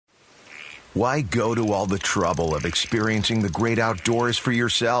Why go to all the trouble of experiencing the great outdoors for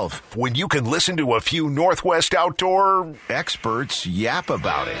yourself when you can listen to a few Northwest outdoor experts yap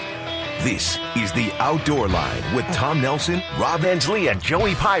about it? This is The Outdoor Line with Tom Nelson, Rob Ensley, and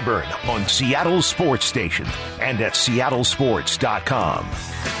Joey Pyburn on Seattle Sports Station and at seattlesports.com.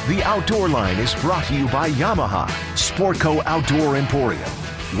 The Outdoor Line is brought to you by Yamaha, Sportco Outdoor Emporium,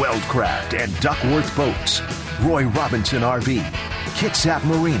 Weldcraft and Duckworth Boats, Roy Robinson RV, Kitsap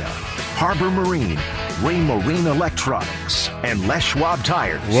Marina, Harbor Marine, Ray Marine Electronics, and Les Schwab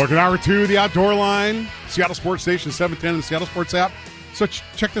Tires. Welcome hour to The Outdoor Line, Seattle Sports Station 710 and the Seattle Sports app. So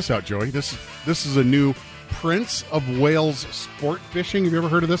check this out, Joey. This is a new Prince of Wales Sport Fishing. Have you ever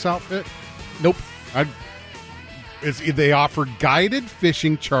heard of this outfit? Nope. They offer guided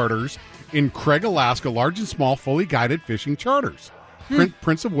fishing charters in Craig, Alaska, large and small, fully guided fishing charters.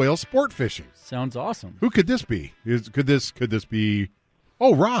 Prince of Wales Sport Fishing. Sounds awesome. Who could this be? Could this be?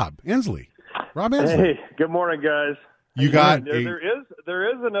 Oh, Rob Ensley. Rob Ensley. Hey, good morning, guys. There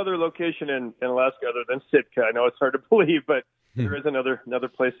is another location in Alaska other than Sitka. I know it's hard to believe, but there is another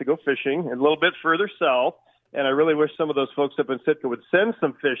place to go fishing a little bit further south. And I really wish some of those folks up in Sitka would send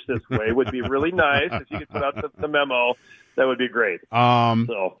some fish this way. It would be really nice if you could put out the memo. That would be great.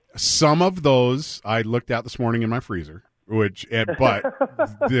 Some of those I looked at this morning in my freezer. But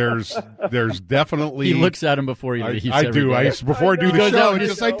there's definitely he looks at him before he leaves. I do. Before I do the show,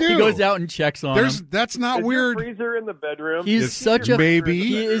 I do. He goes out and checks on him. That's not weird. Your freezer in the bedroom. He is such a fish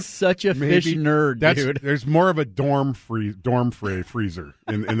nerd, dude. There's more of a dorm freezer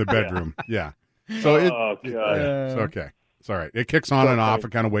in the bedroom. Yeah. So it's okay. It's all right. It kicks on and off.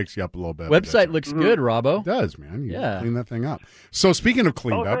 It kind of wakes you up a little bit. Website looks good, Robbo. It does, man. You clean that thing up. So speaking of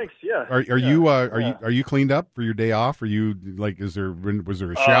cleaned up, thanks. Yeah. Are you cleaned up for your day off? Are you was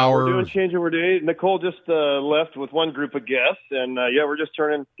there a shower? We're doing changeover day. Nicole just left with one group of guests, and we're just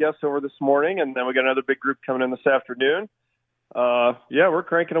turning guests over this morning, and then we got another big group coming in this afternoon. We're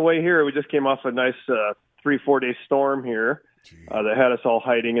cranking away here. We just came off a nice 3-4 day storm here. That had us all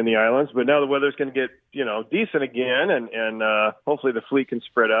hiding in the islands, but now the weather's going to get decent again, and hopefully the fleet can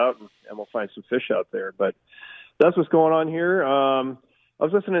spread out and we'll find some fish out there. But that's what's going on here. I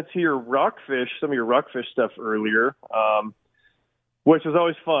was listening to some of your rockfish stuff earlier, which was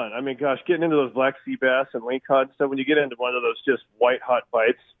always fun. I mean, gosh, getting into those black sea bass and lingcod and stuff, when you get into one of those just white hot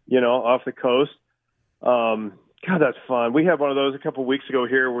bites, off the coast. God, that's fun. We had one of those a couple of weeks ago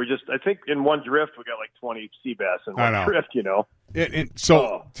here. I think in one drift we got like 20 sea bass in one drift.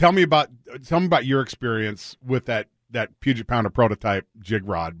 Tell me about your experience with that Puget Pounder prototype jig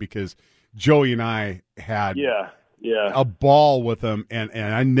rod, because Joey and I had a ball with them, and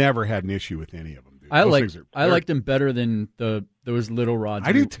I never had an issue with any of them. Dude. I liked them better than those little rods.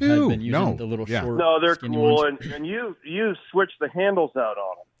 I do too. Been using the little short. No, they're cool, ones. and you switch the handles out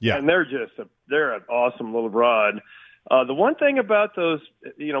on them. Yeah, and they're an awesome little rod. The one thing about those,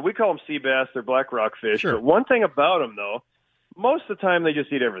 we call them sea bass, they're black rockfish. Sure. But one thing about them, though, most of the time they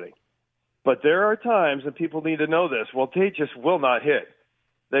just eat everything. But there are times, and people need to know this, they just will not hit.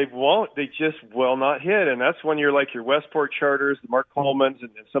 They just will not hit. And that's when you're like your Westport charters, the Mark Coleman's, and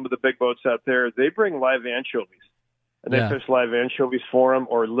some of the big boats out there, they bring live anchovies. And they fish live anchovies for them,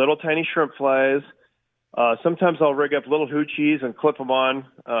 or little tiny shrimp flies. Sometimes I'll rig up little hoochies and clip them on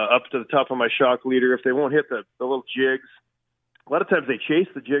up to the top of my shock leader if they won't hit the little jigs. A lot of times they chase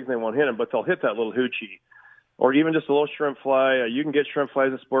the jigs and they won't hit them, but they'll hit that little hoochie. Or even just a little shrimp fly. You can get shrimp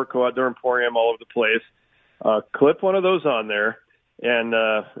flies at Sportco Outdoor Emporium all over the place. Clip one of those on there, and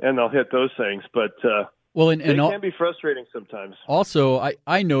they'll hit those things. But they can be frustrating sometimes. Also,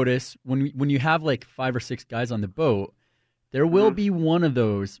 I notice when you have like 5 or 6 guys on the boat, there will be one of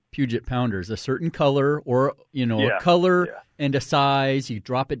those Puget Pounders, a certain color or a color and a size. You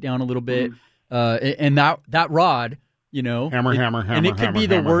drop it down a little bit, and that rod, hammer, and it could be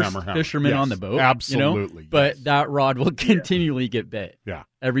the worst fisherman on the boat, absolutely. But that rod will continually get bit,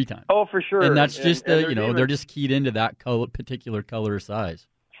 every time. Oh, for sure. And that's just they're just keyed into that particular color or size.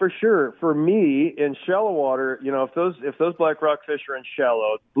 For sure. For me, in shallow water, if those black rockfish are in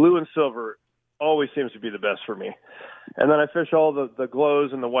shallow, blue and silver always seems to be the best for me. And then I fish all the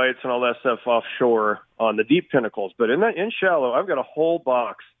glows and the whites and all that stuff offshore on the deep pinnacles. But in shallow, I've got a whole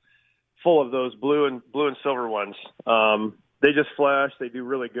box full of those blue and silver ones. They just flash. They do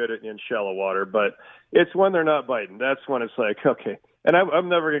really good in shallow water. But it's when they're not biting. That's when it's like, okay. And I'm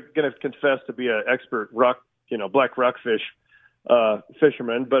never going to confess to be an expert black rockfish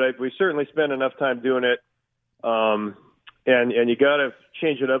fisherman, but we certainly spend enough time doing it. And you got to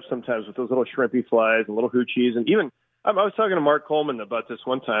change it up sometimes with those little shrimpy flies and little hoochies. And even I was talking to Mark Coleman about this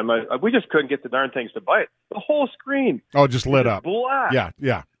one time. We just couldn't get the darn things to bite. The whole screen. Oh, just lit up. Black.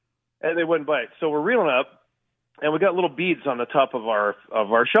 Yeah. and they wouldn't bite. So we're reeling up. And we got little beads on the top of our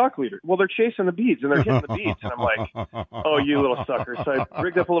shock leader. Well, they're chasing the beads, and they're hitting the beads. And I'm like, oh, you little sucker. So I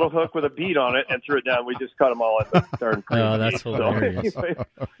rigged up a little hook with a bead on it and threw it down. We just caught them all in the darn creek. Oh, that's hilarious. So, anyway,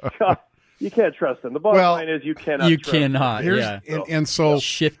 you can't trust them. The bottom line is you cannot trust them. Yeah. And so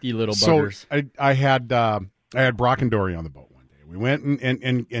shifty little buggers. So I had Brock and Dory on the boat one day. We went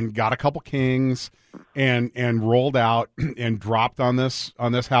and got a couple kings and rolled out and dropped on this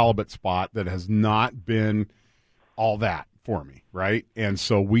halibut spot that has not been all that for me, right? And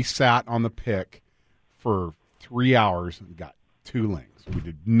so we sat on the pick for 3 hours and got 2 lings. We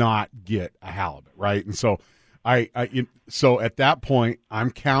did not get a halibut, right? And so so at that point,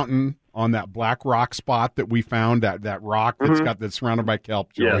 I'm counting on that black rock spot that we found, that rock that's surrounded by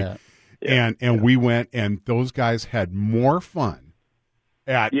kelp, Joey. Yeah. And we went, and those guys had more fun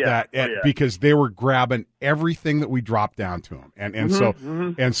because they were grabbing everything that we dropped down to them. And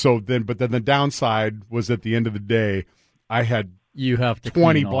so then the downside was at the end of the day, I had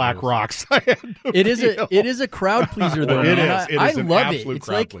 20 black rocks. It is a crowd pleaser though. It is. It is I an love absolute it. It's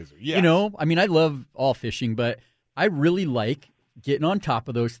crowd like, pleaser. Yes. you know, I mean, I love all fishing, but I really like getting on top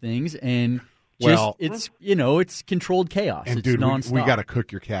of those things and it's controlled chaos. And it's dude, nonstop. we got to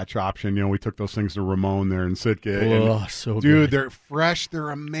cook your catch option. You know, we took those things to Ramon there in Sitka. Oh, so good. Dude, they're fresh. They're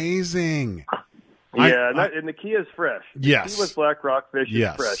amazing. And the key is fresh. Yes. The key with black rockfish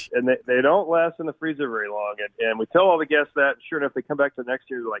is fresh. And they don't last in the freezer very long. And we tell all the guests that, and sure enough, they come back the next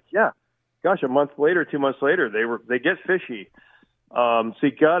year, they're like, yeah, gosh, a month later, 2 months later, they get fishy. So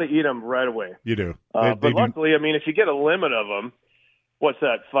you got to eat them right away. You do. But luckily, I mean, if you get a limit of them, what's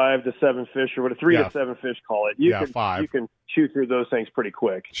that, 5 to 7 fish or what, 3 to 7 fish, call it. You can chew through those things pretty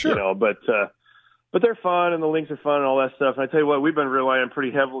quick. Sure. You know, but they're fun, and the lings are fun and all that stuff. And I tell you what, we've been relying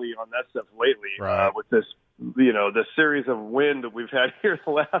pretty heavily on that stuff lately with this, you know, the series of wind that we've had here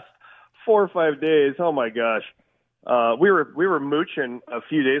the last 4 or 5 days. Oh my gosh, we were mooching a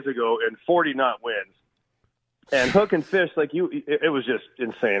few days ago in 40-knot winds and hooking fish like it was just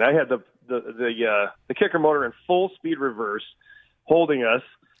insane. I had the kicker motor in full speed reverse, holding us,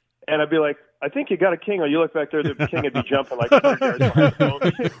 and I'd be like, I think you got a king. Or you look back there, the king would be jumping like 100 yards behind.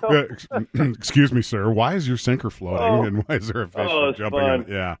 You know? Excuse me, sir. Why is your sinker floating, and why is there a fish jumping fun.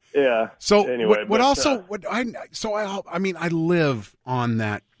 in it? Yeah. So anyway, I live on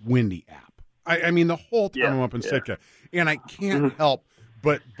that Windy app. I mean, the whole time I'm up in Sitka, and I can't help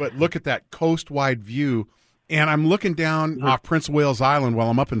but look at that coast-wide view, and I'm looking down off Prince of Wales Island while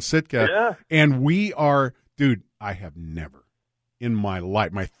I'm up in Sitka, and we are, dude, I have never in my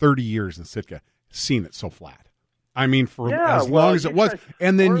life, my 30 years in Sitka, seen it so flat. I mean, for as long as it was,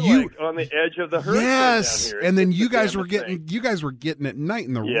 and then on the edge of the hurricane down here. And then you guys were getting at night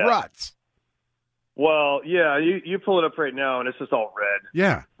in the ruts. Well, yeah, you pull it up right now, and it's just all red.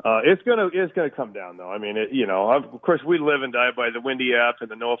 Yeah, it's gonna come down though. I mean, of course, we live and die by the Windy app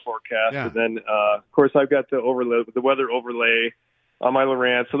and the NOAA forecast, and then of course I've got the weather overlay on my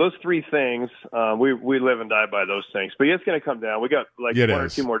Lowrance. So those 3 things, we live and die by those things. But it's going to come down. We got like 1 or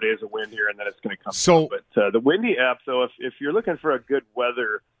 2 more days of wind here, and then it's going to come down. But the Windy app, though, if you're looking for a good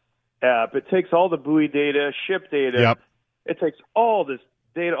weather app, it takes all the buoy data, ship data. Yep. It takes all this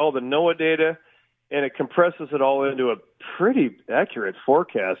data, all the NOAA data, and it compresses it all into a pretty accurate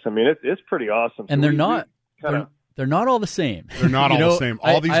forecast. I mean, it's pretty awesome. And they're not all the same. They're not all the same.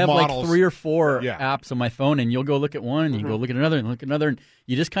 All these I have models, like 3 or 4 apps on my phone, and you'll go look at one, and you go look at another, and look at another, and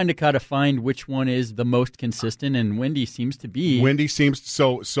you just kind of got to find which one is the most consistent. And Windy seems to be.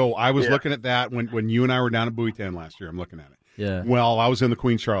 So I was looking at that when you and I were down at Buoy 10 last year. I'm looking at it. Yeah. Well, I was in the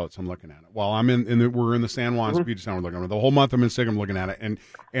Queen Charlotte's. I'm looking at it. While I'm we're in the San Juan's Puget Sound. We're looking at it. The whole month I'm in Sig. I'm looking at it. And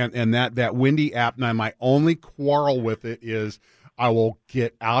that Windy app. Now my only quarrel with it is I will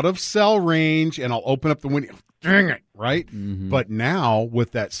get out of cell range and I'll open up the Windy. Dang it, right? Mm-hmm. But now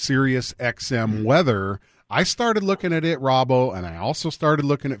with that Sirius XM weather, I started looking at it, Robbo, and I also started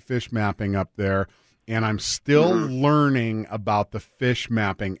looking at fish mapping up there, and I'm still learning about the fish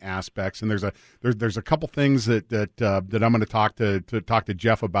mapping aspects. And there's a couple things that I'm going to talk to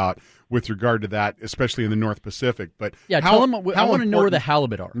Jeff about with regard to that, especially in the North Pacific. But tell him I want to know where the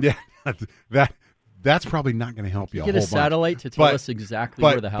halibut are. Yeah, that's probably not going to help you. Get a satellite to tell us exactly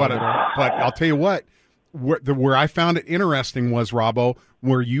where the halibut are. But I'll tell you what. Where I found it interesting was, Robbo,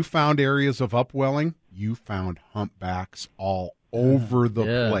 where you found areas of upwelling, you found humpbacks all over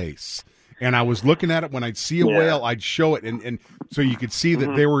the place. And I was looking at it when I'd see a whale, I'd show it, and so you could see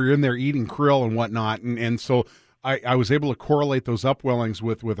that they were in there eating krill and whatnot. And so I was able to correlate those upwellings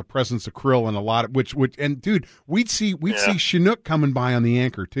with a presence of krill and a lot of which and dude, we'd see Chinook coming by on the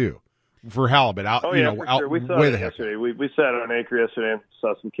anchor too. for halibut out. Oh, yeah, out sure. We saw it yesterday. We sat on an anchor yesterday and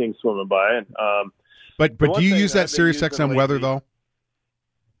saw some king swimming by. And but do you use that SiriusXM weather though?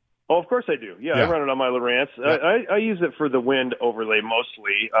 Oh, of course I do. Yeah, I run it on my Lowrance. Yeah. I use it for the wind overlay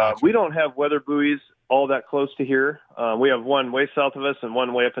mostly. We don't have weather buoys all that close to here. We have one way south of us and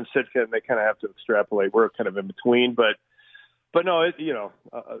one way up in Sitka, and they kind of have to extrapolate. We're kind of in between, but no,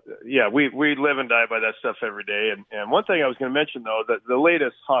 we live and die by that stuff every day. And one thing I was going to mention though, that the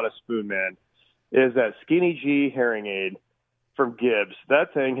latest hottest spoon, man, is that Skinny G herring aid from Gibbs.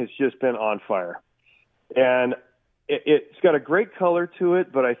 That thing has just been on fire, and it's got a great color to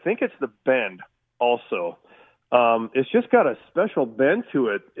it, but I think it's the bend also. It's just got a special bend to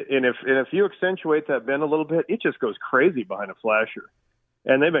it, and if you accentuate that bend a little bit, it just goes crazy behind a flasher.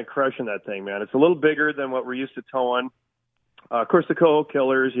 And they've been crushing that thing, man. It's a little bigger than what we're used to towing. Of course, the coho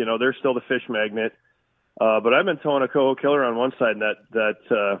killers, they're still the fish magnet. But I've been towing a coho killer on one side and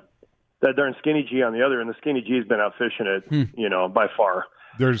that darn Skinny G on the other, and the Skinny G's been out fishing it, by far.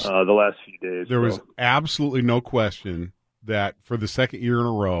 There's the last few days. There was absolutely no question that for the second year in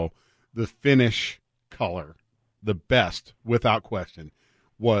a row, the finish color, the best without question,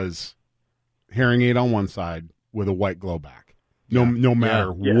 was herring aid on one side with a white glow back. No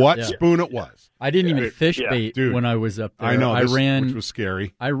matter what spoon it was. I didn't even fish bait when I was up there. I know, which was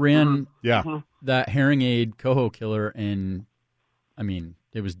scary. I ran that herring aid coho killer, and I mean,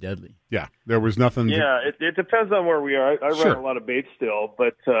 it was deadly. Yeah, there was nothing. Yeah, it depends on where we are. I run a lot of bait still,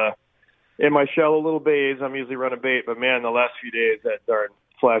 but in my shallow little bays, I'm usually running bait. But man, the last few days, that darn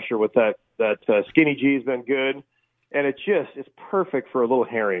flasher with that Skinny G has been good, and it's perfect for a little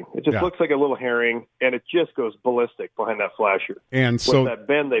herring. It just looks like a little herring, and it just goes ballistic behind that flasher. And so with that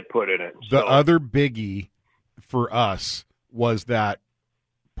bend they put in it. The other biggie for us was that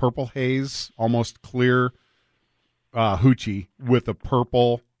purple haze, almost clear hoochie with a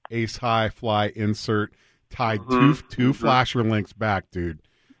purple ace high fly insert tied two flasher links back, dude.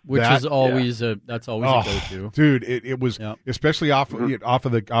 Which is always that's always a go-to, dude. It was especially off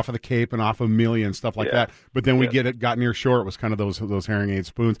of the Cape and off of Amelia and stuff like that. But then we got near shore. It was kind of those herring aid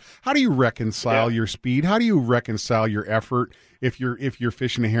spoons. How do you reconcile your speed? How do you reconcile your effort if you're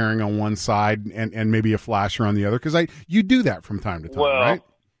fishing a herring on one side and maybe a flasher on the other? Because you do that from time to time, right?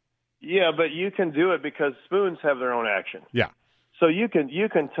 Yeah, but you can do it because spoons have their own action. Yeah. So you can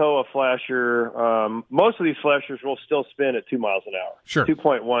tow a flasher. Most of these flashers will still spin at 2 miles an hour. Sure.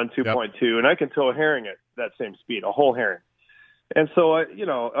 2.1, 2.2, and I can tow a herring at that same speed, a whole herring. And so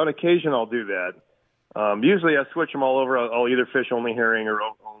on occasion I'll do that. Usually I switch them all over. I'll either fish only herring or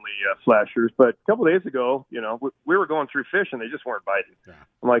only flashers. But a couple of days ago, we were going through fish and they just weren't biting. Yeah.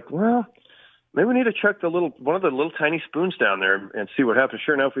 I'm like, well, maybe we need to check one of the little tiny spoons down there and see what happens.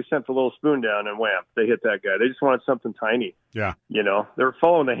 Sure enough, we sent the little spoon down and wham, they hit that guy. They just wanted something tiny. Yeah. They were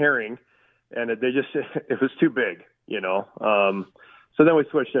following the herring and it was too big, So then we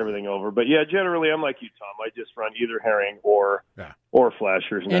switched everything over. But yeah, generally I'm like you, Tom. I just run either herring or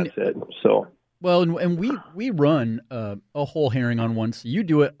flashers and that's it. So. Well, and we run a whole herring on one. So you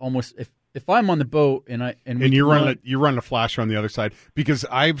do it almost if I'm on the boat and you run a flasher on the other side, because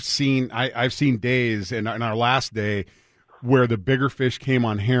I've seen days in our last day where the bigger fish came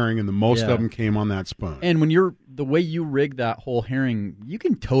on herring and the most of them came on that spoon. And when the way you rig that whole herring, you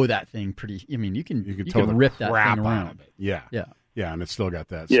can tow that thing pretty. I mean, you can rip that thing around. Yeah. Yeah, and it's still got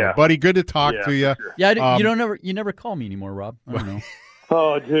that. So, yeah, buddy, good to talk to you. Sure. Yeah, you never call me anymore, Rob. I don't know.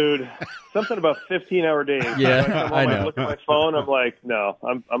 Oh, dude, something about 15-hour days. Yeah, I know. I look at my phone. I'm like, no,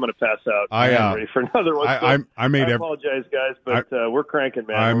 I'm going to pass out. I'm ready for another one. I apologize, guys, but we're cranking,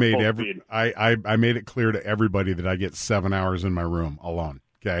 man. I made it clear to everybody that I get 7 hours in my room alone.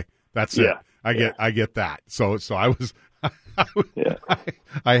 Okay, that's it. I get that. So I was.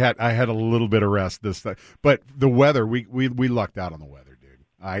 I had a little bit of rest this time, but the weather we lucked out on the weather,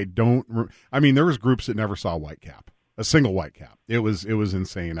 dude. There was groups that never saw whitecap. A single whitecap. It was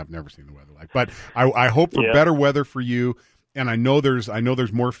insane. I've never seen the weather like. But I hope for better weather for you. And I know there's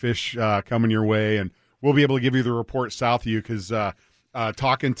more fish coming your way, and we'll be able to give you the report south of you because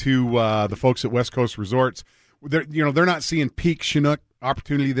talking to the folks at West Coast Resorts, they're not seeing peak Chinook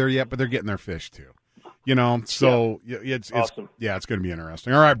opportunity there yet, but they're getting their fish too. It's awesome. It's going to be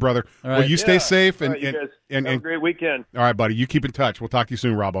interesting. All right, brother. All right. Well, you stay safe and have a great weekend. All right, buddy. You keep in touch. We'll talk to you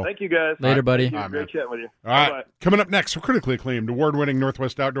soon, Robbo. Thank you, guys. Later, buddy. Great chatting with you. All right. Bye-bye. Coming up next, critically acclaimed, award-winning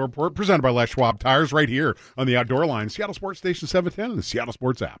Northwest Outdoor Report presented by Les Schwab Tires right here on the Outdoor Line, Seattle Sports Station 710 and the Seattle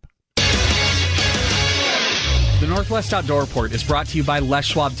Sports app. The Northwest Outdoor Report is brought to you by Les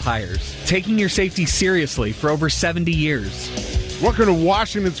Schwab Tires, taking your safety seriously for over 70 years. Welcome to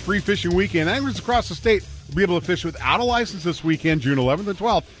Washington's Free Fishing Weekend. Anglers across the state will be able to fish without a license this weekend, June 11th and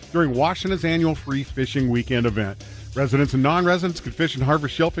 12th, during Washington's annual Free Fishing Weekend event. Residents and non-residents can fish and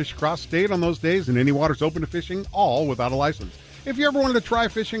harvest shellfish across state on those days, and any waters open to fishing, all without a license. If you ever wanted to try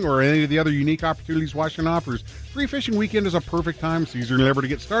fishing or any of the other unique opportunities Washington offers, Free Fishing Weekend is a perfect time. It's easier than ever to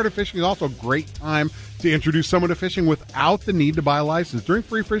get started fishing. It's also a great time to introduce someone to fishing without the need to buy a license. During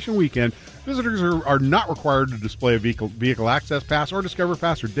Free Fishing Weekend, visitors are not required to display a vehicle access pass or Discover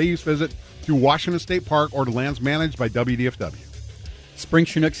Pass or day-use visit to Washington State Park or to lands managed by WDFW. Spring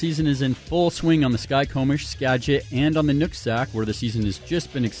Chinook season is in full swing on the Skykomish, Skagit, and on the Nooksack, where the season has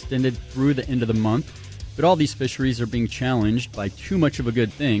just been extended through the end of the month. But all these fisheries are being challenged by too much of a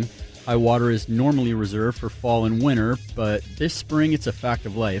good thing. High water is normally reserved for fall and winter, but this spring it's a fact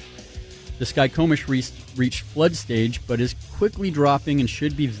of life. The Skykomish reached flood stage, but is quickly dropping and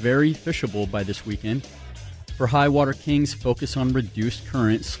should be very fishable by this weekend. For high water kings, focus on reduced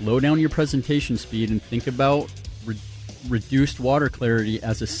current, slow down your presentation speed, and think about reduced water clarity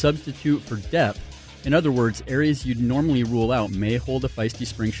as a substitute for depth. In other words, areas you'd normally rule out may hold a feisty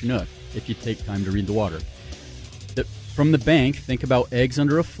spring Chinook if you take time to read the water. From the bank, think about eggs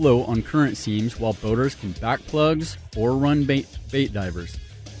under a float on current seams while boaters can back plugs or run bait divers.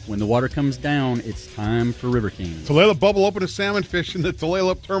 When the water comes down, it's time for River Kings. Tulalip Bubble open to salmon fishing. The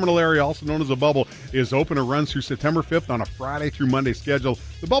Tulalip Terminal area, also known as the Bubble, is open and runs through September 5th on a Friday through Monday schedule.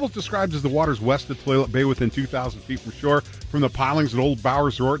 The Bubble is described as the waters west of Tulalip Bay within 2,000 feet from shore, from the pilings at Old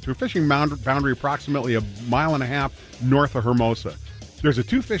Bowers Resort to a fishing boundary approximately a mile and a half north of Hermosa. There's a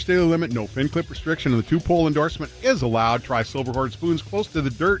 2-fish daily limit, no fin clip restriction, and the 2-pole endorsement is allowed. Try silverhorn spoons close to the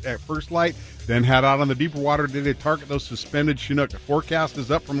dirt at first light, then head out on the deeper water to target those suspended Chinook. The forecast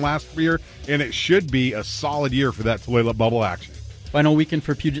is up from last year, and it should be a solid year for that Tulalip Bubble action. Final weekend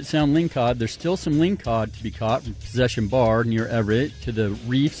for Puget Sound lingcod. There's still some lingcod to be caught from Possession Bar near Everett to the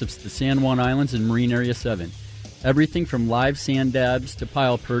reefs of the San Juan Islands and Marine Area 7. Everything from live sand dabs to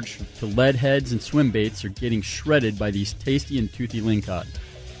pile perch to lead heads and swim baits are getting shredded by these tasty and toothy lingcod.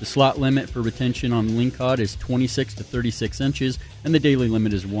 The slot limit for retention on lingcod is 26 to 36 inches, and the daily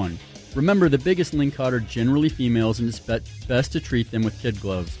limit is 1. Remember, the biggest lingcod are generally females, and it's best to treat them with kid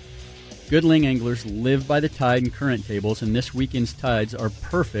gloves. Good ling anglers live by the tide and current tables, and this weekend's tides are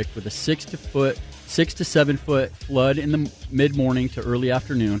perfect with a 6 to 7 foot flood in the mid-morning to early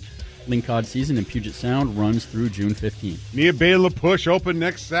afternoon. Lingcod season in Puget Sound runs through June 15th. Nia Bay and La Push open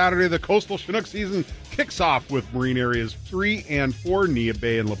next Saturday. The coastal Chinook season kicks off with Marine Areas 3 and 4. Nia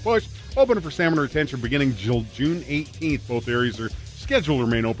Bay and La Push open for salmon retention beginning June 18th. Both areas are scheduled to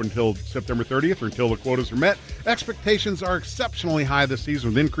remain open until September 30th or until the quotas are met. Expectations are exceptionally high this season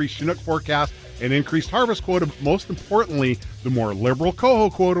with increased Chinook forecast and increased harvest quota. But most importantly, the more liberal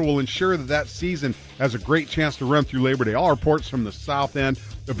coho quota will ensure that season has a great chance to run through Labor Day. All reports from the south end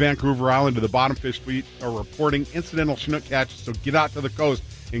of Vancouver Island to the bottom fish fleet are reporting incidental Chinook catches, so get out to the coast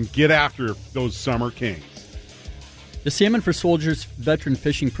and get after those summer kings. The Salmon for Soldiers Veteran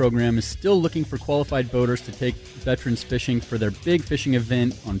Fishing Program is still looking for qualified boaters to take veterans fishing for their big fishing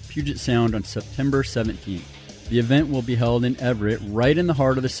event on Puget Sound on September 17th. The event will be held in Everett, right in the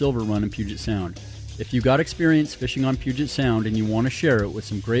heart of the Silver Run in Puget Sound. If you got experience fishing on Puget Sound and you want to share it with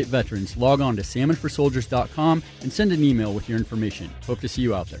some great veterans, log on to salmonforsoldiers.com and send an email with your information. Hope to see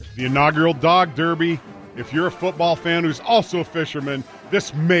you out there. The inaugural Dog Derby. If you're a football fan who's also a fisherman,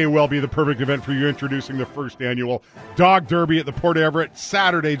 this may well be the perfect event for you, introducing the first annual Dog Derby at the Port Everett,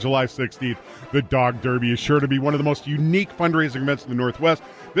 Saturday, July 16th. The Dog Derby is sure to be one of the most unique fundraising events in the Northwest.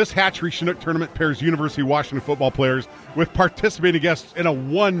 This Hatchery Chinook tournament pairs University of Washington football players with participating guests in a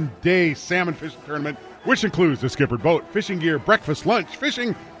one-day salmon fishing tournament, which includes a skippered boat, fishing gear, breakfast, lunch,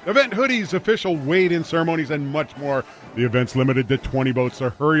 fishing, event hoodies, official weigh-in ceremonies, and much more. The event's limited to 20 boats, so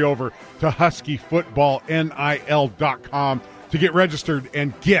hurry over to HuskyFootballNIL.com to get registered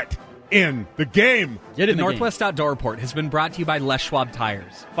and get in the game. The Northwest Outdoor Report has been brought to you by Les Schwab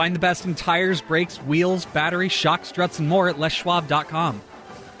Tires. Find the best in tires, brakes, wheels, batteries, shock struts, and more at LesSchwab.com.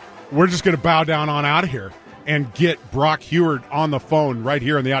 We're just going to bow down on out of here and get Brock Huard on the phone right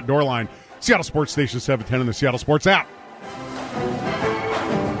here on the Outdoor Line. Seattle Sports Station 710 and the Seattle Sports app.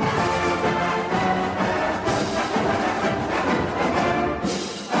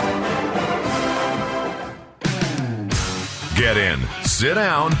 Get in, sit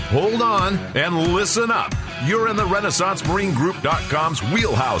down, hold on, and listen up. You're in the RenaissanceMarineGroup.com's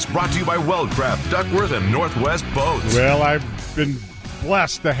wheelhouse, brought to you by Weldcraft, Duckworth, and Northwest Boats. Well, I've been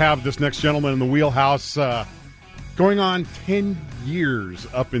blessed to have this next gentleman in the wheelhouse going on 10 years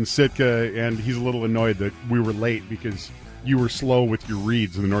up in Sitka, and he's a little annoyed that we were late because you were slow with your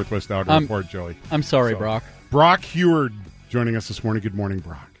reads in the Northwest Outdoor Report, Joey. I'm sorry, Brock. Brock Huard joining us this morning. Good morning,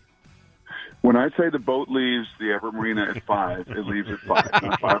 Brock. When I say the boat leaves the Everett Marina at 5, it leaves at 5.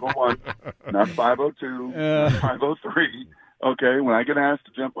 Not 5:01, not 5:02, not 5:03. Okay, when I get asked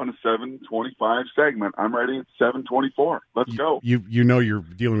to jump on a 7:25 segment, I'm ready at 7:24. Let's go. You know you're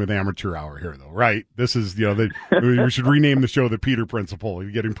dealing with amateur hour here, though, right? This is we should rename the show the Peter Principle.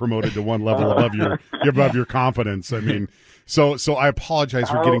 You're getting promoted to one level above your confidence. I mean, so I apologize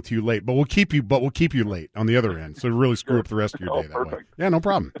for getting to you late, but we'll keep you late on the other end. So really screw up the rest of your day that way. Yeah, no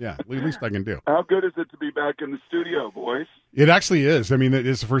problem. Yeah, at least I can do. How good is it to be back in the studio, boys? It actually is. I mean,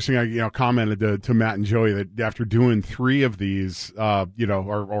 it's the first thing I commented to Matt and Joey that after doing 3 of these, or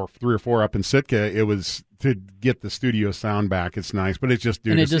 3 or 4 up in Sitka, it was to get the studio sound back. It's nice, but it just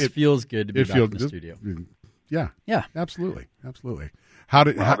feels good to be back in the studio. Yeah, absolutely.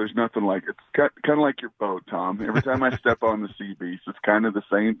 There's nothing like it. It's kind of like your boat, Tom. Every time I step on the sea beast, it's kind of the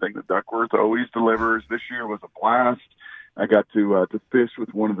same thing. The Duckworth always delivers. This year was a blast. I got to fish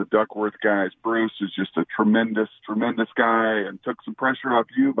with one of the Duckworth guys. Bruce is just a tremendous, tremendous guy, and took some pressure off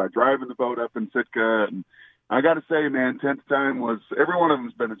you by driving the boat up in Sitka. And I got to say, man, 10th time was, every one of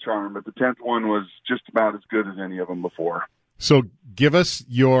them's been a charm, but the 10th one was just about as good as any of them before. So give us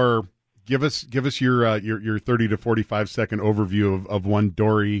your 30 to 45 second overview of one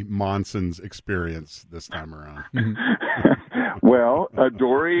Dory Monson's experience this time around. Well,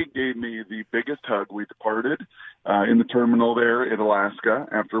 Dory gave me the biggest hug. We departed in the terminal there in Alaska.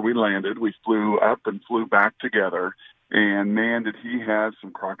 After we landed, we flew up and flew back together. And, man, did he have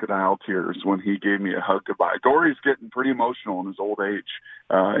some crocodile tears when he gave me a hug goodbye. Dory's getting pretty emotional in his old age.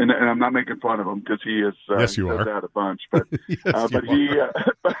 And I'm not making fun of him because he is yes, you said are. That a bunch. But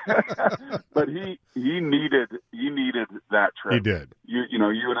he needed that trip. He did. You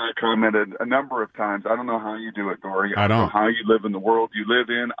and I commented a number of times. I don't know how you do it, Dory. I don't know how you live in the world you live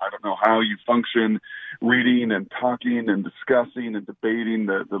in. I don't know how you function reading and talking and discussing and debating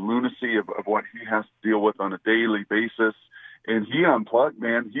the lunacy of what he has to deal with on a daily basis. And he unplugged,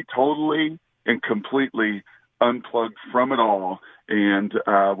 man. He totally and completely unplugged from it all, and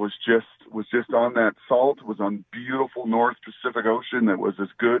was just on that salt, was on beautiful North Pacific Ocean that was as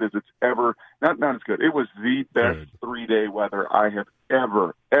good as it's ever, not as good. It was the best 3-day weather I have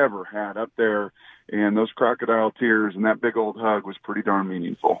ever had up there, and those crocodile tears and that big old hug was pretty darn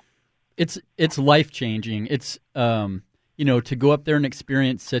meaningful. It's life-changing. It's, to go up there and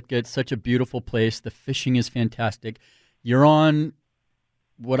experience Sitka. It's such a beautiful place. The fishing is fantastic. You're on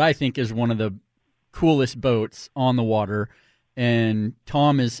what I think is one of the coolest boats on the water, and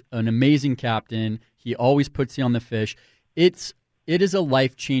Tom is an amazing captain. He always puts you on the fish. It is a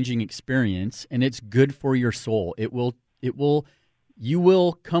life-changing experience, and it's good for your soul. You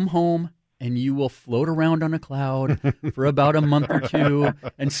will come home and you will float around on a cloud for about a month or 2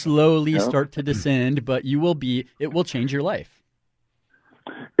 and slowly start to descend, but it will change your life.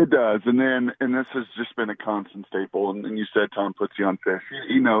 It does, and this has just been a constant staple. And you said Tom puts you on fish.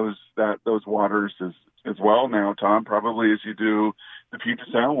 He knows that those waters as well now, Tom, probably as you do the Puget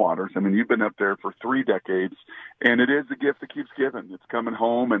Sound waters. I mean, you've been up there for 3 decades, and it is a gift that keeps giving. It's coming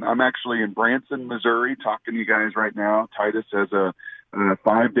home, and I'm actually in Branson, Missouri, talking to you guys right now. Titus has a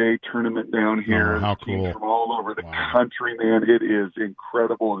 5-day tournament down here. Oh, how cool. Teams from all over the country, man. It is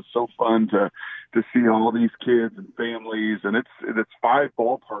incredible. It's so fun to see all these kids and families, and it's 5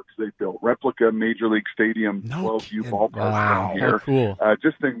 ballparks they built, replica Major League Stadium 12U ballparks down here. How cool.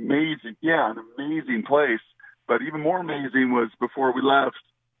 Just an amazing place. But even more amazing was before we left,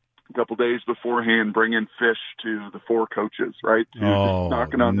 a couple days beforehand, bringing fish to the 4 coaches, right? Just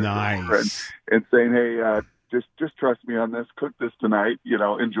knocking on their door and saying, hey, just trust me on this. Cook this tonight.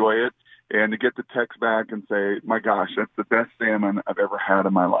 Enjoy it. And to get the text back and say, my gosh, that's the best salmon I've ever had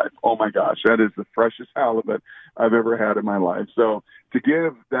in my life. Oh, my gosh, that is the freshest halibut I've ever had in my life. So to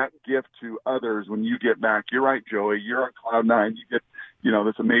give that gift to others when you get back, you're right, Joey, you're on cloud 9. You get,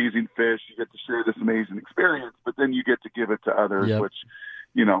 this amazing fish. You get to share this amazing experience, but then you get to give it to others, which –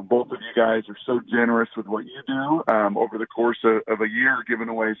 both of you guys are so generous with what you do over the course of a year, giving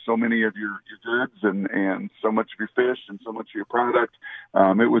away so many of your goods and so much of your fish and so much of your product.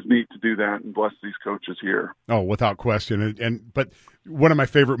 It was neat to do that and bless these coaches here. Oh, without question. But one of my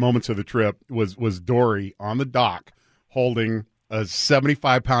favorite moments of the trip was Dory on the dock holding a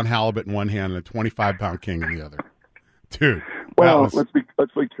 75-pound halibut in one hand and a 25-pound king in the other. Dude. Well, let's be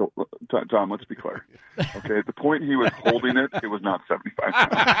Tom, let's be clear. Okay, at the point he was holding it, it was not 75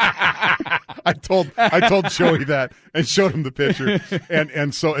 pounds. I told Joey that and showed him the picture,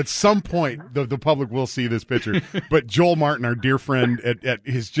 and so at some point the public will see this picture. But Joel Martin, our dear friend,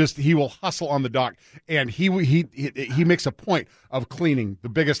 he will hustle on the dock, and he makes a point of cleaning the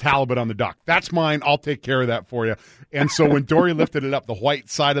biggest halibut on the dock. That's mine. I'll take care of that for you. And so when Dory lifted it up, the white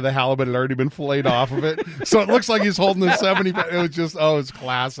side of the halibut had already been filleted off of it, so it looks like he's holding the 70. It was just it's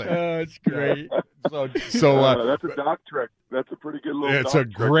classic. Oh, it's great. So that's a dock trick. That's a pretty good little. It's a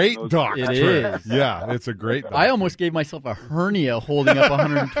great dock trick. It is. Yeah, it's a great dock I almost gave myself a hernia holding up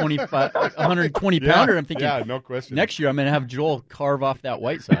 120 pounder. I'm thinking, yeah, no question. Next year I'm going to have Joel carve off that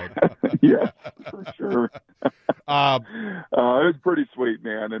white side. Yeah, for sure. It was pretty sweet,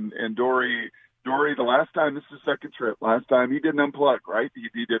 man. And Dory, the last time, this is the second trip. Last time he didn't unplug, right?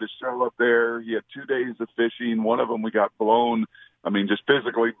 He did a show up there. He had 2 days of fishing. One of them we got blown. I mean, just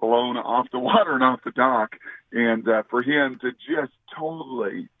physically blown off the water and off the dock. And for him to just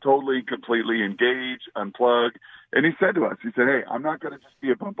totally, completely engage, unplug. And he said to us, he said, hey, I'm not going to just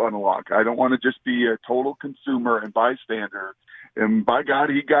be a bump on the lock. I don't want to just be a total consumer and bystander. And by God,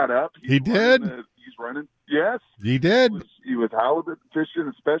 he got up. He did. He's running. Yes. He did. He was halibut fishing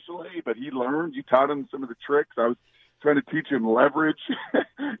especially, but he learned. You taught him some of the tricks. I was trying to teach him leverage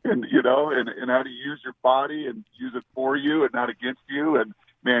and how to use your body and use it for you and not against you. And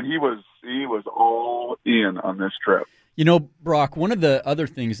man, he was all in on this trip. You know, Brock, one of the other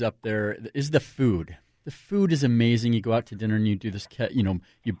things up there is the food. The food is amazing. You go out to dinner and you do this,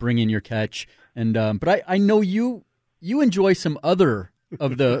 you bring in your catch. And but I know you enjoy some other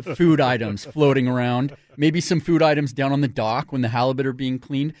of the food items floating around, maybe some food items down on the dock when the halibut are being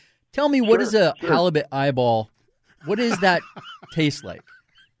cleaned. Tell me, what is a halibut eyeball? What does that taste like?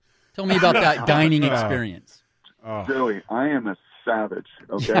 Tell me about that dining experience. Joey, I am a savage,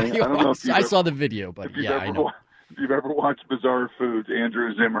 okay? I don't know if I saw the video, but I know. If you've ever watched Bizarre Foods,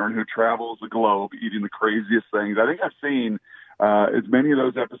 Andrew Zimmern, who travels the globe eating the craziest things, I think I've seen as many of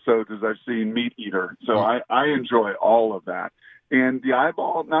those episodes as I've seen Meat Eater. So I enjoy all of that. And the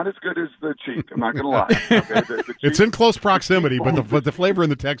eyeball, not as good as the cheek. I'm not going to lie. Okay? The cheek, it's in close proximity, but the flavor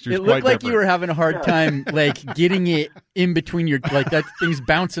and the texture is quite different. It looked like you were having a hard time, like getting it in between your, like that thing's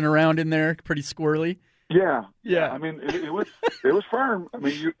bouncing around in there, pretty squirrely. Yeah. I mean, it was firm. I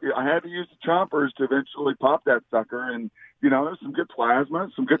mean, I had to use the chompers to eventually pop that sucker, and there was some good plasma,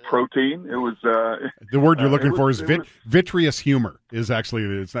 some good protein. It was the word you're looking for is vitreous humor. Is actually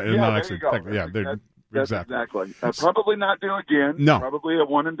it's not actually exactly. Probably not do again. No, probably a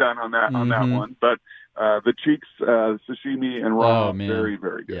one and done on that one. But the cheeks, sashimi and raw, very,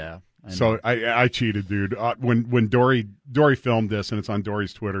 very good. Yeah. So I cheated, dude. When Dory filmed this, and it's on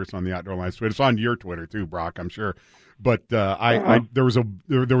Dory's Twitter, it's on the Outdoor Lines Twitter, it's on your Twitter too, Brock, I'm sure. But there was a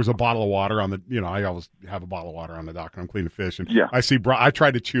bottle of water on the, I always have a bottle of water on the dock when I'm cleaning fish, and I see I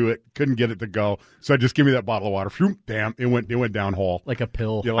tried to chew it, couldn't get it to go, so I just give me that bottle of water. Phew, damn, it went down hole like a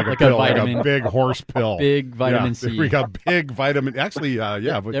pill, like a pill, vitamin, like a big horse pill, big vitamin C. We got big vitamin. Actually,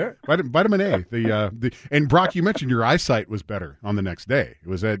 vitamin A. And Brock, you mentioned your eyesight was better on the next day.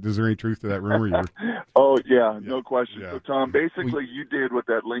 Is there any truth to that rumor? Oh yeah, no question. Yeah. So Tom, basically, you did with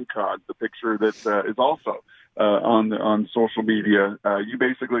that link cod, the picture that is also on social media. You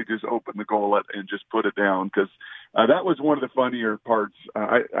basically just opened the gullet and just put it down, because that was one of the funnier parts.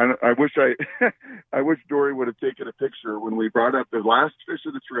 I wish I wish Dory would have taken a picture when we brought up the last fish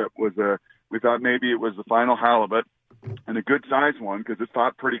of the trip. We thought maybe it was the final halibut, and a good sized one, because it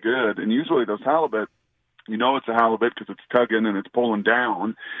fought pretty good. And usually those halibut, it's a halibut because it's tugging and it's pulling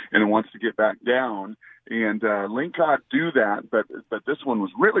down and it wants to get back down. And lingcod do that, but this one was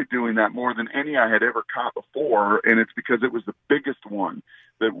really doing that more than any I had ever caught before, and it's because it was the biggest one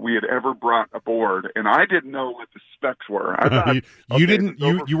that we had ever brought aboard, and I didn't know what the specs were. I thought,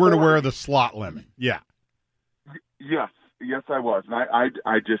 you weren't aware of the slot limit. Yeah. Yes, I was. And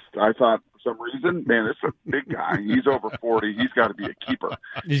I thought for some reason, man, this is a big guy. He's over 40. He's got to be a keeper.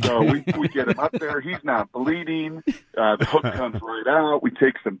 So we get him up there. He's not bleeding. The hook comes right out. We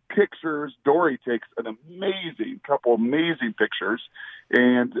take some pictures. Dory takes couple amazing pictures.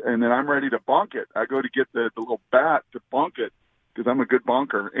 And then I'm ready to bonk it. I go to get the little bat to bonk it, because I'm a good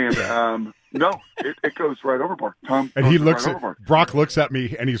bonker. And no, it goes right overboard. Tom, and Brock looks at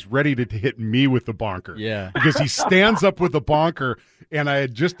me, and he's ready to hit me with the bonker. Yeah, because he stands up with the bonker, and I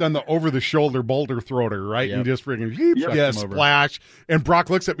had just done the over-the-shoulder boulder throater, right? Yep. And just freaking splash. And Brock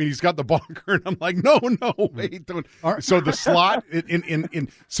looks at me, and he's got the bonker, and I'm like, no, wait, don't. So the slot in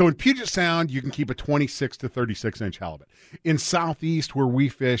Puget Sound, you can keep a 26 to 36 inch halibut. In Southeast, where we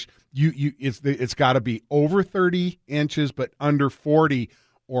fish, it's got to be over 30 inches, but under 40.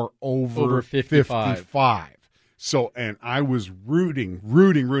 Or over 55. So, and I was rooting,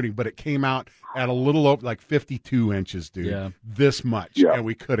 but it came out at a little over like 52 inches, dude. Yeah. This much, and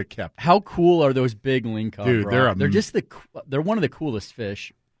we could have kept it. How cool are those big lingcod? Dude, they're just they're one of the coolest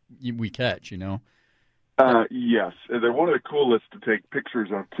fish we catch, Yes, they're one of the coolest to take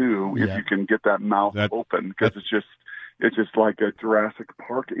pictures of too. If you can get that mouth open, because it's just like a Jurassic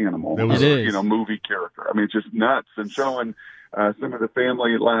Park animal, movie character. I mean, it's just nuts. And showing some of the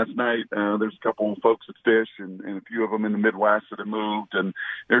family last night, there's a couple of folks that fish, and a few of them in the Midwest that have moved, and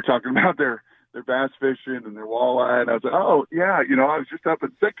they're talking about their bass fishing and their walleye. And I was like, oh yeah, I was just up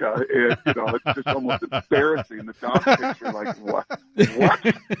in Sitka, and it's just almost embarrassing. The dog picture, like what?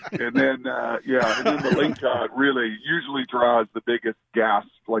 And then the lingcod really usually draws the biggest gasp.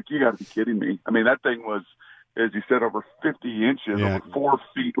 Like, you got to be kidding me! I mean, that thing was, as you said, over 50 inches, over 4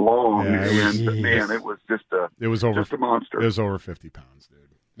 feet long, it was just a monster. It was over 50 pounds, dude.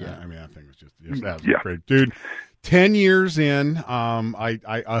 Yeah, I mean, that thing was just great, dude. 10 years in, I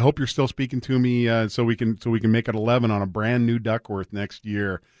hope you're still speaking to me, so we can make it 11 on a brand new Duckworth next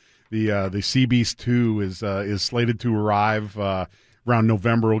year. The Sea Beast 2 is slated to arrive around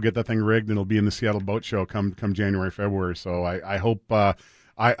November. We'll get that thing rigged, and it'll be in the Seattle Boat Show come January, February. So I hope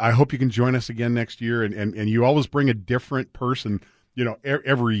I hope you can join us again next year, and you always bring a different person,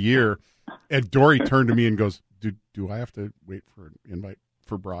 every year. And Dory turned to me and goes, "Do I have to wait for an invite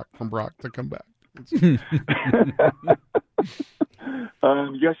from Brock to come back?" Yes,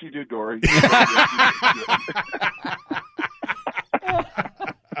 you do, Dory.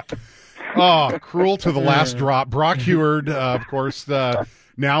 Oh, cruel to the last drop. Brock Huard, of course,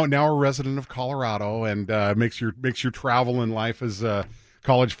 now a resident of Colorado, and makes your travel in life as a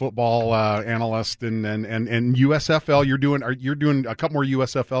college football analyst and USFL. You're doing a couple more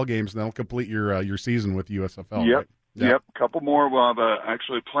USFL games, and that'll complete your season with USFL. Yep. Right? Yep, a couple more. We'll have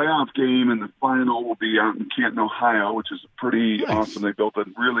actually a playoff game, and the final will be out in Canton, Ohio, which is pretty awesome. They built a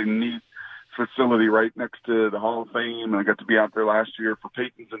really neat facility right next to the Hall of Fame. I got to be out there last year for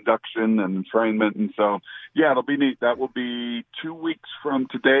Peyton's induction and enshrinement, and so, it'll be neat. That will be 2 weeks from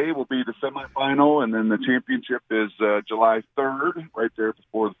today will be the semifinal, and then the championship is July 3rd, right there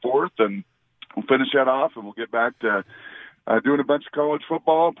before the 4th, and we'll finish that off, and we'll get back to doing a bunch of college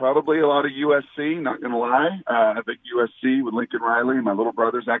football, probably a lot of USC, not going to lie. I think USC with Lincoln Riley, my little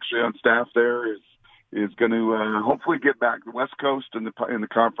brother's actually on staff there, is going to hopefully get back. The West Coast and the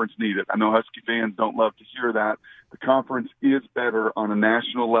conference need it. I know Husky fans don't love to hear that. The conference is better on a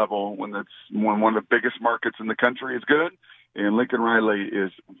national level when one of the biggest markets in the country is good. And Lincoln Riley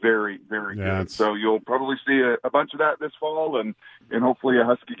is very, very good. So you'll probably see a bunch of that this fall, and hopefully a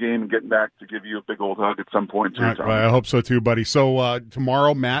Husky game, and getting back to give you a big old hug at some point too. Right, I hope so too, buddy. So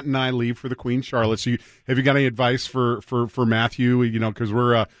tomorrow, Matt and I leave for the Queen Charlotte. So have you got any advice for Matthew? Because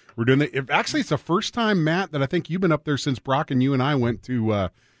we're doing actually, it's the first time, Matt, that I think you've been up there since Brock and you and I went to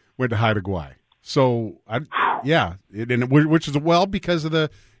Haida Gwaii. So which is because of the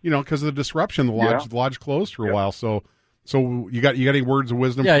disruption. The lodge closed for a while. So you got any words of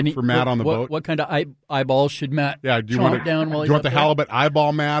wisdom for Matt on the boat? What kind of eyeballs should Matt? Do you want the halibut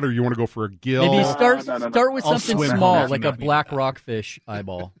eyeball, Matt, or you want to go for a gill? Maybe start with something small, like a black rockfish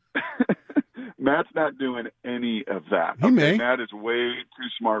eyeball. Matt's not doing any of that. He may. Matt is way too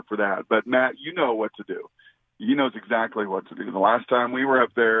smart for that. But Matt, you know what to do. He knows exactly what to do. The last time we were up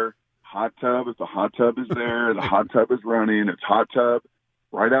there, hot tub. If the hot tub is there, the hot tub is running. It's hot tub.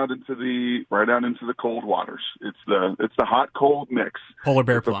 Right out into the cold waters. It's the hot cold mix. Polar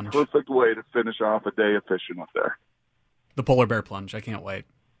bear plunge. Perfect way to finish off a day of fishing up there. The polar bear plunge. I can't wait.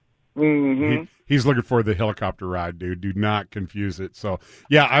 Mm-hmm. He's looking for the helicopter ride, dude. Do not confuse it. So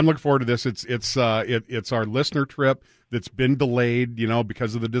I'm looking forward to this. It's our listener trip that's been delayed,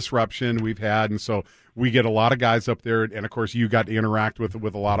 because of the disruption we've had, and so we get a lot of guys up there, and of course you got to interact with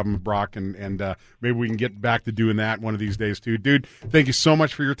a lot of them, Brock, and maybe we can get back to doing that one of these days too, dude. Thank you so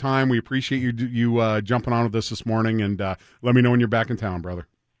much for your time. We appreciate you jumping on with us this morning, and let me know when you're back in town, brother.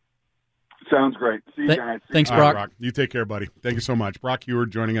 Sounds great. See you guys. Thanks, Brock. Brock. You take care, buddy. Thank you so much. Brock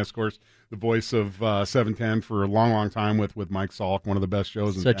Huard joining us, of course, the voice of 710 for a long, long time with Mike Salk, one of the best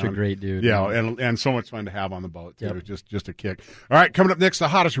shows in town. Such a great dude. Yeah, and so much fun to have on the boat, too. Yep. Just a kick. All right, coming up next, the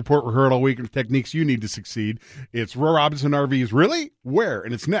hottest report we heard all week and techniques you need to succeed. It's Roy Robinson RVs. Really? Where?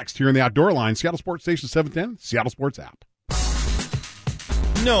 And it's next here in the Outdoor Line, Seattle Sports Station 710, Seattle Sports app.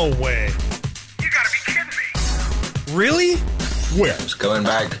 No way. You gotta be kidding me. Really? Where? It's coming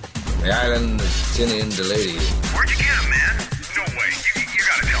back. The island of Tinian DeLady. Where'd you get him, man? No way. You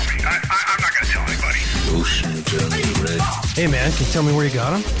gotta tell me. I'm not gonna tell anybody. Ocean turning red. Hey, man, can you tell me where you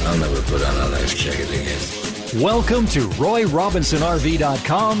got him? I'll never put on a life jacket again. Welcome to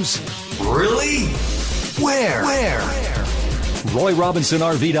RoyRobinsonRV.com's Really? Where?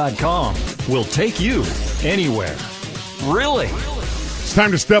 RoyRobinsonRV.com will take you anywhere. Really? It's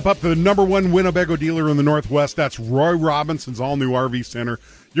time to step up to the number one Winnebago dealer in the Northwest. That's Roy Robinson's all-new RV Center.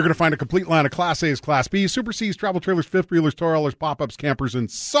 You're going to find a complete line of Class A's, Class B's, Super C's, travel trailers, fifth-wheelers, tow-haulers, pop-ups, campers,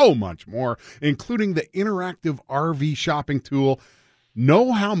 and so much more, including the interactive RV shopping tool.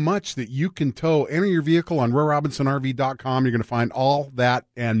 Know how much that you can tow. Enter your vehicle on RoyRobinsonRV.com. You're going to find all that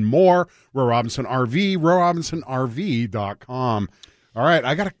and more. Roy Robinson RV, RoyRobinsonRV.com. All right,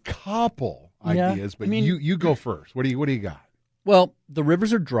 I got a couple ideas, but you go first. What do you got? Well, the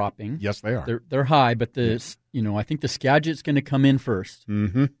rivers are dropping. Yes, they are. They're high, but I think the Skagit's going to come in first.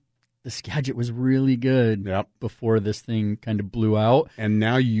 Mm-hmm. The Skagit was really good before this thing kind of blew out. And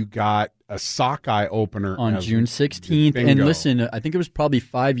now you got a sockeye opener on June 16th. And listen, I think it was probably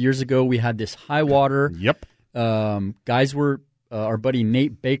 5 years ago we had this high water. Yep. Guys were our buddy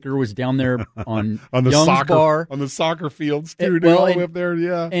Nate Baker was down there on the Young's soccer Bar. On the soccer fields too. Up there,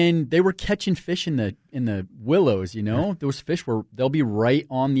 yeah. And they were catching fish in the willows, Those fish they'll be right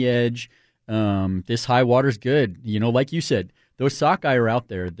on the edge. This high water's good. Like you said, those sockeye are out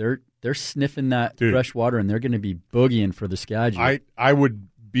there. They're sniffing that fresh water, and they're going to be boogieing for the Skagit. I would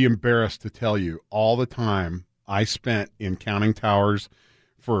be embarrassed to tell you all the time I spent in counting towers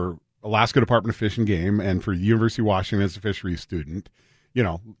for Alaska Department of Fish and Game and for the University of Washington as a fisheries student,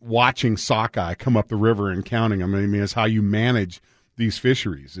 watching sockeye come up the river and counting them. I mean, it's how you manage these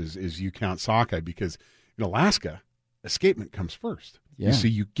fisheries is you count sockeye, because in Alaska, escapement comes first. Yeah. You see,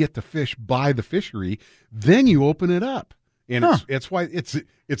 you get the fish by the fishery, then you open it up. And it's why it's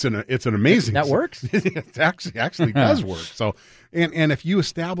an amazing. That works. It actually does work. So, and if you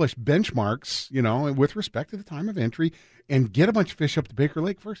establish benchmarks, with respect to the time of entry, and get a bunch of fish up to Baker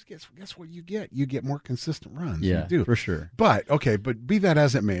Lake first, guess what you get? You get more consistent runs. Yeah, you do for sure. But be that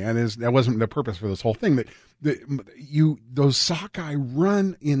as it may, that wasn't the purpose for this whole thing. Those sockeye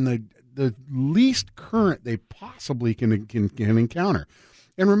run in the least current they possibly can encounter.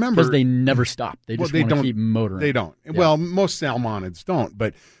 And remember, because they never stop. They just want to keep motoring. They don't. Yeah. Well, most salmonids don't.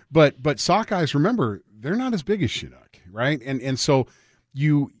 But sockeyes, remember, they're not as big as Chinook, right? And so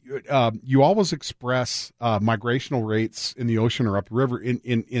you always express migrational rates in the ocean or upriver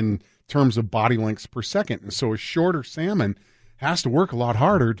in terms of body lengths per second. And so a shorter salmon has to work a lot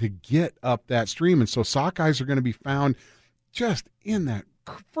harder to get up that stream. And so sockeyes are going to be found just in that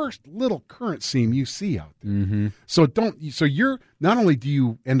first little current seam you see out there. Mm-hmm. So you're not only do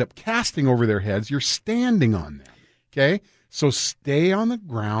you end up casting over their heads, you're standing on them. Okay? So stay on the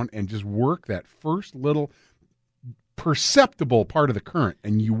ground and just work that first little perceptible part of the current,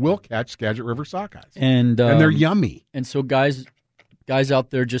 and you will catch Skagit River sockeyes. And they're yummy. And so guys out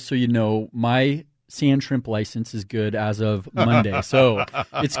there, just so you know, my sand shrimp license is good as of Monday. So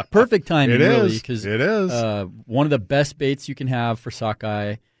it's perfect timing, really, because it is one of the best baits you can have for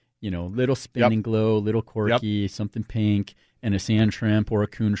sockeye. Little spin and glow, little corky, something pink, and a sand shrimp or a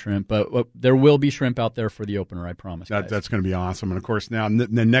coon shrimp. But there will be shrimp out there for the opener, I promise. That's going to be awesome. And of course, now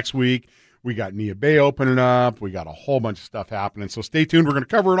next week we got Nia Bay opening up. We got a whole bunch of stuff happening. So stay tuned. We're going to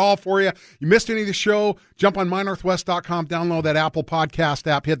cover it all for you. You missed any of the show, jump on mynorthwest.com, download that Apple Podcast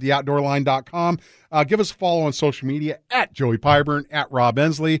app, hit theoutdoorline.com. Give us a follow on social media at Joey Pyburn, at Rob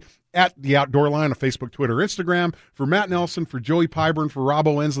Ensley, at The Outdoor Line on Facebook, Twitter, Instagram. For Matt Nelson, for Joey Pyburn, for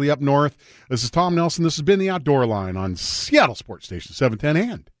Robbo Ensley up north, this is Tom Nelson. This has been The Outdoor Line on Seattle Sports Station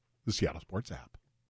 710 and the Seattle Sports app.